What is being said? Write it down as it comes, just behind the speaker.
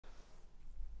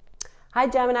Hi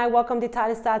Gemini, welcome to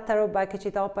Italian Style Tarot by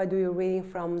Catchit-up. I do your reading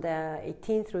from the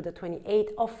 18th through the 28th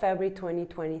of February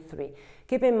 2023.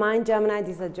 Keep in mind, Gemini,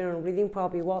 this is a general reading,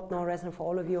 probably won't not resonate for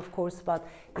all of you, of course, but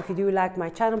if you do like my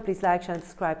channel, please like, share, and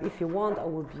subscribe if you want. I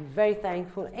would be very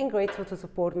thankful and grateful to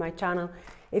support my channel.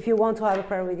 If you want to have a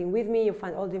prayer reading with me, you'll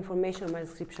find all the information in my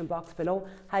description box below,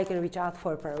 how you can reach out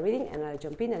for a prayer reading, and I'll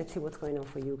jump in and see what's going on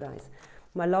for you guys.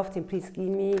 My love team, please give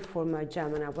me for my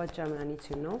Gemini, what Gemini needs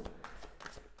to know.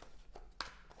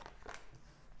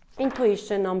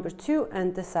 Intuition number 2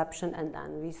 and deception and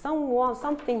envy.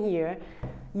 Something here,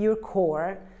 your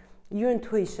core, your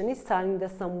intuition is telling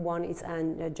that someone is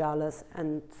jealous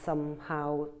and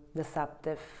somehow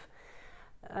deceptive.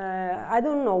 I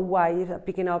don't know why you're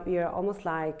picking up here, almost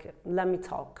like let me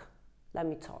talk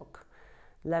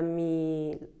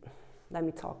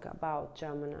about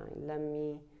Gemini.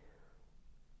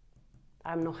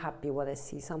 I'm not happy what I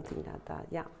see, something like that.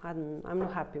 Yeah, I'm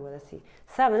not happy what I see.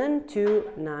 7 and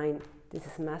 2, 9. This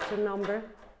is master number.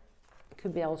 It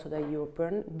could be also that you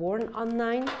were born on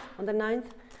the 9th.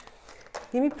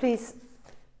 Give me please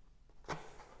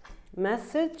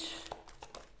message.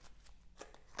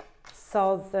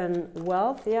 Southern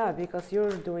wealth, yeah, because you're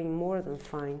doing more than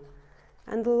fine.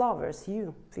 And the lovers,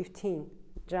 you, 15,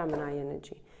 Gemini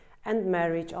energy. And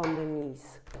marriage on the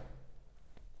knees.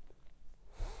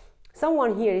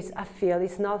 Someone here is, I feel,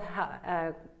 is not,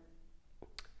 how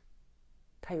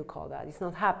you call that? It's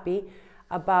not happy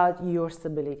about your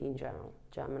stability in general,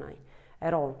 Gemini,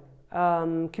 at all.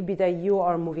 Could be that you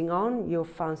are moving on, you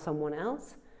found someone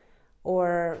else,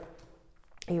 or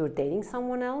you're dating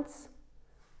someone else.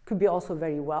 Could be also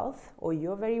very wealthy, or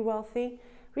you're very wealthy.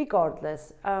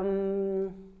 Regardless,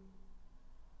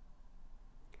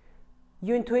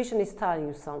 your intuition is telling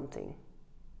you something.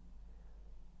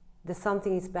 That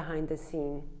something is behind the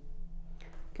scene.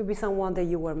 Could be someone that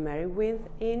you were married with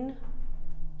in.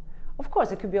 Of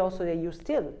course, it could be also that you're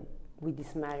still with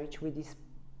this marriage, with this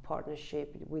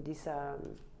partnership, with this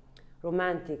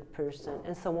romantic person,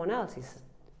 and someone else is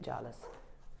jealous.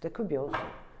 That could be also.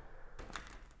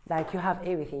 Like you have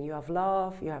everything. You have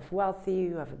love, you have wealthy,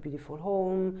 you have a beautiful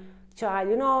home, child,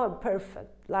 you know,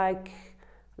 perfect, like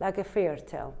a fairy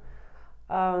tale.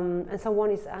 And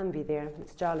someone is envy there,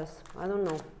 it's jealous, I don't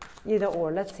know, either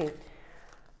or, let's see.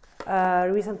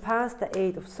 Recent past, the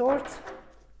 8 of Swords,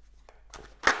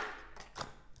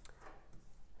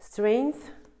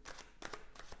 Strength,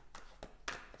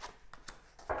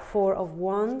 4 of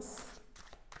Wands,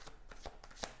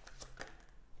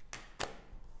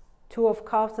 2 of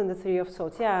Cups and the 3 of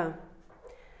Swords, yeah.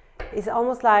 It's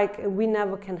almost like we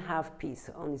never can have peace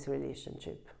on this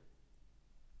relationship.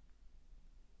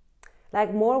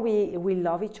 Like more we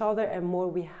love each other and more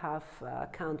we have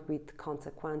count with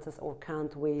consequences or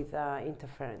count with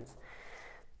interference.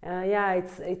 Yeah,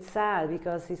 it's sad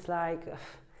because it's like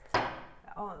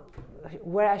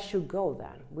where I should go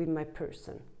then with my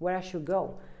person, where I should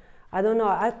go. I don't know.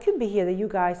 I could be here that you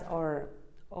guys are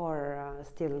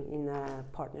still in a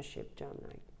partnership,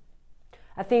 Gemini.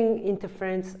 I think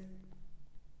interference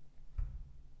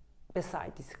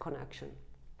beside this connection.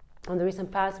 On the recent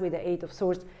past with the 8 of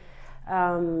Swords,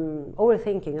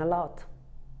 overthinking a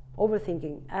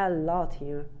lot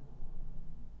here,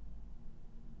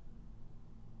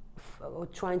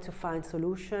 trying to find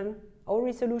solution or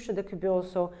resolution. That could be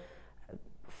also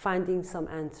finding some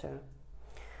answer.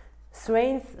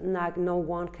 Strength, like no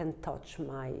one can touch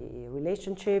my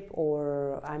relationship,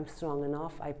 or I'm strong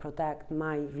enough, I protect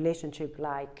my relationship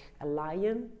like a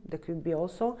lion. That could be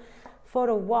also. 4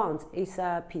 of Wands is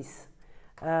peace.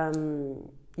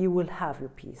 You will have your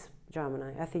peace,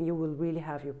 Gemini. I think you will really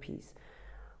have your peace.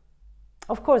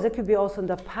 Of course, it could be also in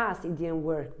the past it didn't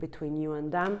work between you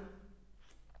and them.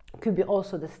 It could be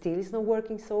also that still it's not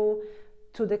working so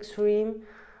to the extreme.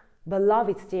 But love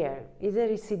is there. Either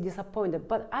you see disappointed.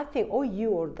 But I think, or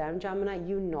you or them, Gemini,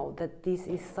 you know that this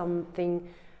is something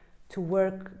to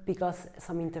work because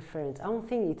some interference. I don't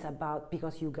think it's about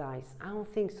because you guys. I don't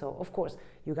think so. Of course,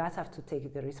 you guys have to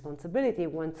take the responsibility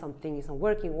when something isn't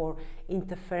working or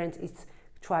interference is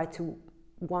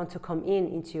want to come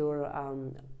into your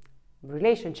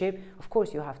relationship. Of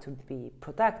course, you have to be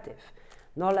protective,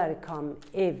 not let it come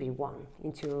everyone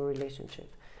into your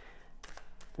relationship.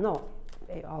 No,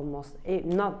 almost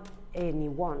not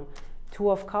anyone. 2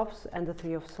 of Cups and the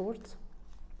 3 of Swords.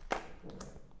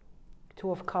 2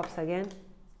 of Cups again.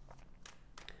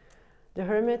 The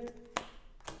Hermit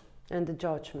and the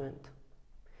Judgment.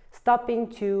 Stopping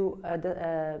to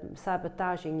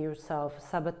sabotaging yourself,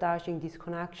 sabotaging this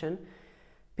connection,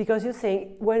 because you're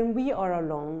saying when we are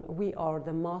alone, we are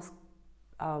the most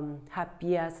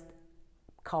happiest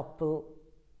couple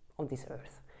on this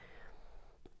earth.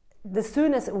 as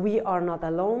soon as we are not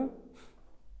alone,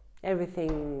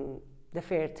 everything, the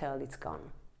fairy tale, it's gone.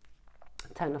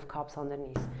 10 of Cups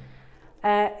underneath.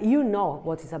 You know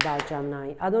what it's about,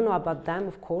 Gemini. I don't know about them,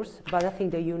 of course, but I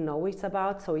think that you know what it's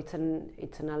about, so it's an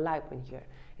alignment here.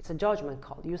 It's a judgment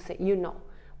call. You say, you know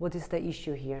what is the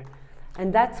issue here.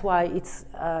 And that's why it's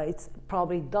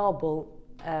probably double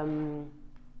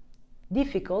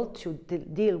difficult to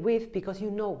deal with, because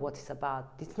you know what it's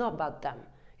about. It's not about them.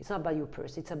 It's not about your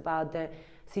person. It's about the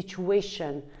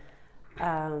situation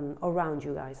around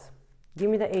you guys. Give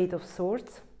me the 8 of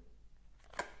Swords.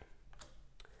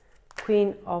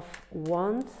 Queen of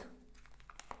Wands.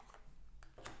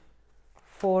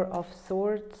 4 of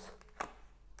Swords.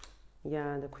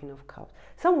 Yeah, the Queen of Cups.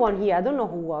 Someone here, I don't know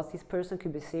who was. This person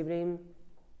could be sibling,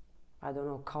 I don't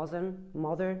know, cousin,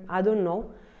 mother, I don't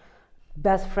know.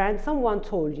 Best friend. Someone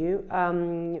told you,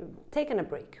 taking a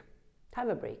break. Have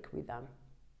a break with them.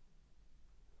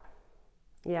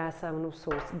 Yeah, 7 of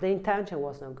Swords. The intention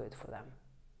was not good for them.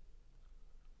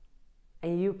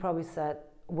 And you probably said,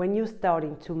 when you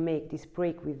starting to make this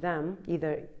break with them,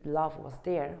 either love was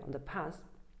there on the past,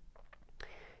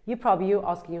 you're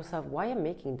asking yourself, why I'm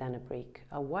making then a break?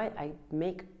 Why I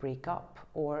make break up,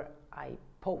 or I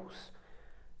pause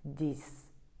this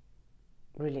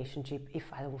relationship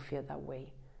if I don't feel that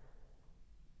way?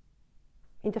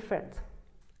 Interference.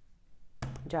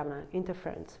 Gemini,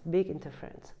 interference, big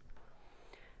interference.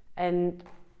 And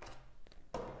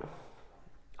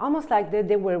almost like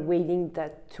they were waiting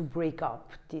to break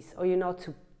up this, or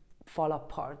to fall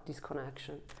apart, this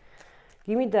connection.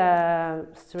 Give me the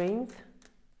Strength.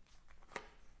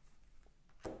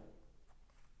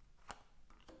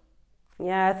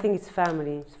 Yeah, I think it's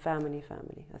family. It's family.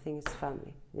 I think it's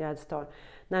family. Yeah, it's start.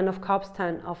 9 of Cups,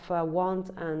 10 of Wands,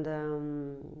 and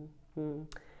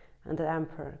the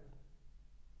Emperor.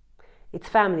 It's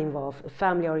family involved.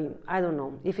 Family, or I don't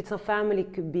know. If it's a family,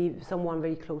 it could be someone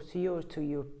very close to you or to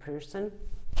your person.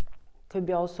 Could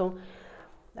be also.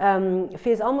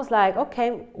 Feels almost like,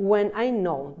 okay, when I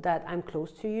know that I'm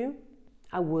close to you,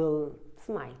 I will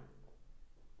smile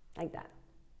like that,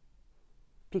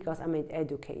 because I'm an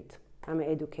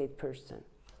educated person.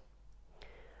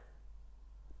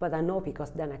 But I know,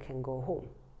 because then I can go home,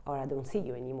 or I don't see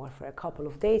you anymore for a couple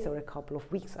of days or a couple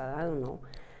of weeks, I don't know.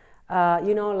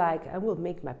 Like I will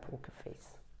make my poker face,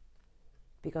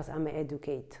 because I'm an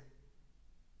educated.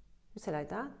 You say like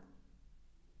that?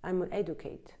 I'm an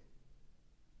educated.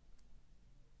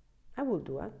 I will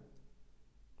do it,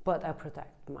 but I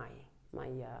protect my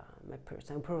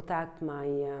person. I protect my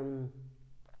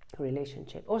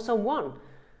relationship, or someone.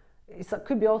 It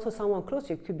could be also someone close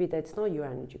to you. It could be that it's not your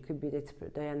energy. It could be that it's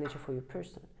the energy for your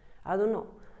person. I don't know.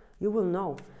 You will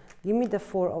know. Give me the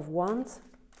 4 of Wands.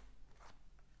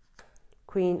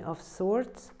 Queen of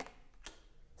Swords.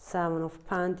 7 of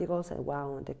Pentacles. And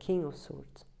wow, the King of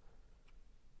Swords.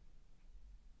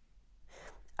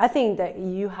 I think that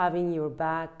you having your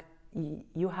back,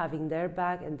 you having their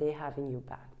back, and they having your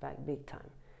back big time.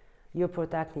 You're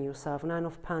protecting yourself. 9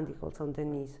 of Pentacles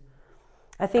underneath.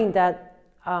 I think that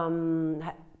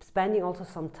spending also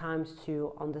some time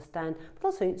to understand, but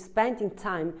also spending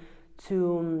time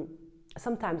to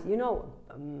sometimes,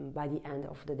 by the end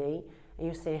of the day, and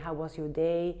you say, how was your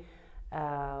day?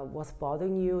 What's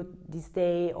bothering you this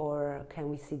day? Or can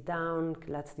we sit down?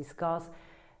 Let's discuss.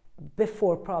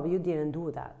 Before, probably you didn't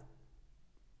do that.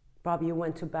 Probably you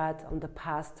went to bed on the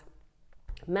past,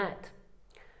 mad,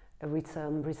 with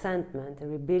some resentment,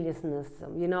 rebelliousness,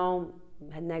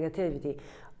 negativity.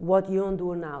 What you don't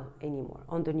do now anymore.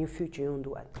 On the new future, you don't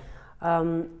do it.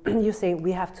 You say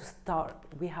we have to start.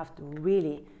 We have to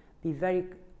really be very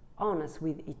honest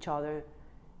with each other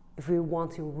if we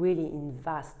want to really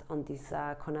invest on this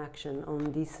connection,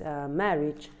 on this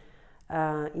marriage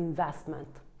investment.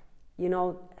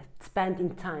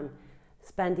 Spending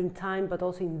time, but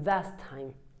also invest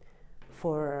time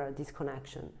for this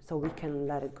connection, so we can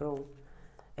let it grow,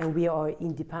 and we are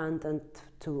independent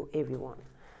to everyone.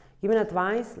 Give an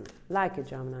advice, like it,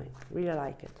 Gemini, really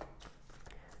like it.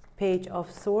 Page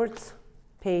of Swords,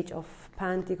 Page of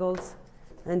Pentacles,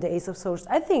 and the Ace of Swords.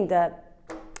 I think that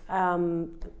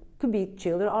could be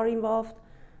children are involved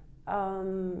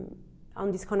on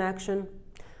this connection,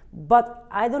 but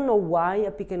I don't know why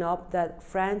I'm picking up that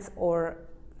friends or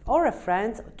a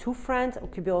friend, 2 friends, or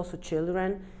could be also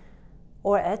children,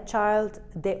 or a child,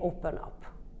 they open up.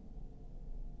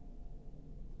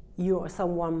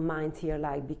 Someone might here,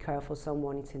 like, be careful,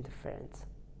 someone is interference.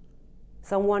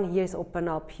 Someone here is open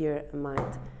up here,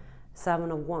 mind.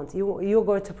 7 of Wands. You're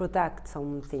going to protect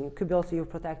something. It could be also you're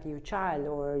protecting your child,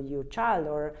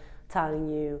 or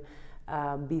telling you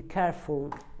be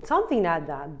careful, something like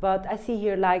that. But I see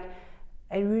here like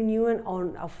a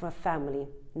renewal of a family.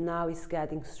 Now it's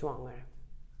getting stronger.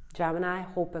 Gemini,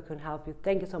 hope I can help you.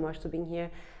 Thank you so much for being here.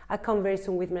 I'll come very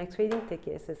soon with my next reading. Take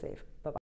care, stay safe. Bye-bye.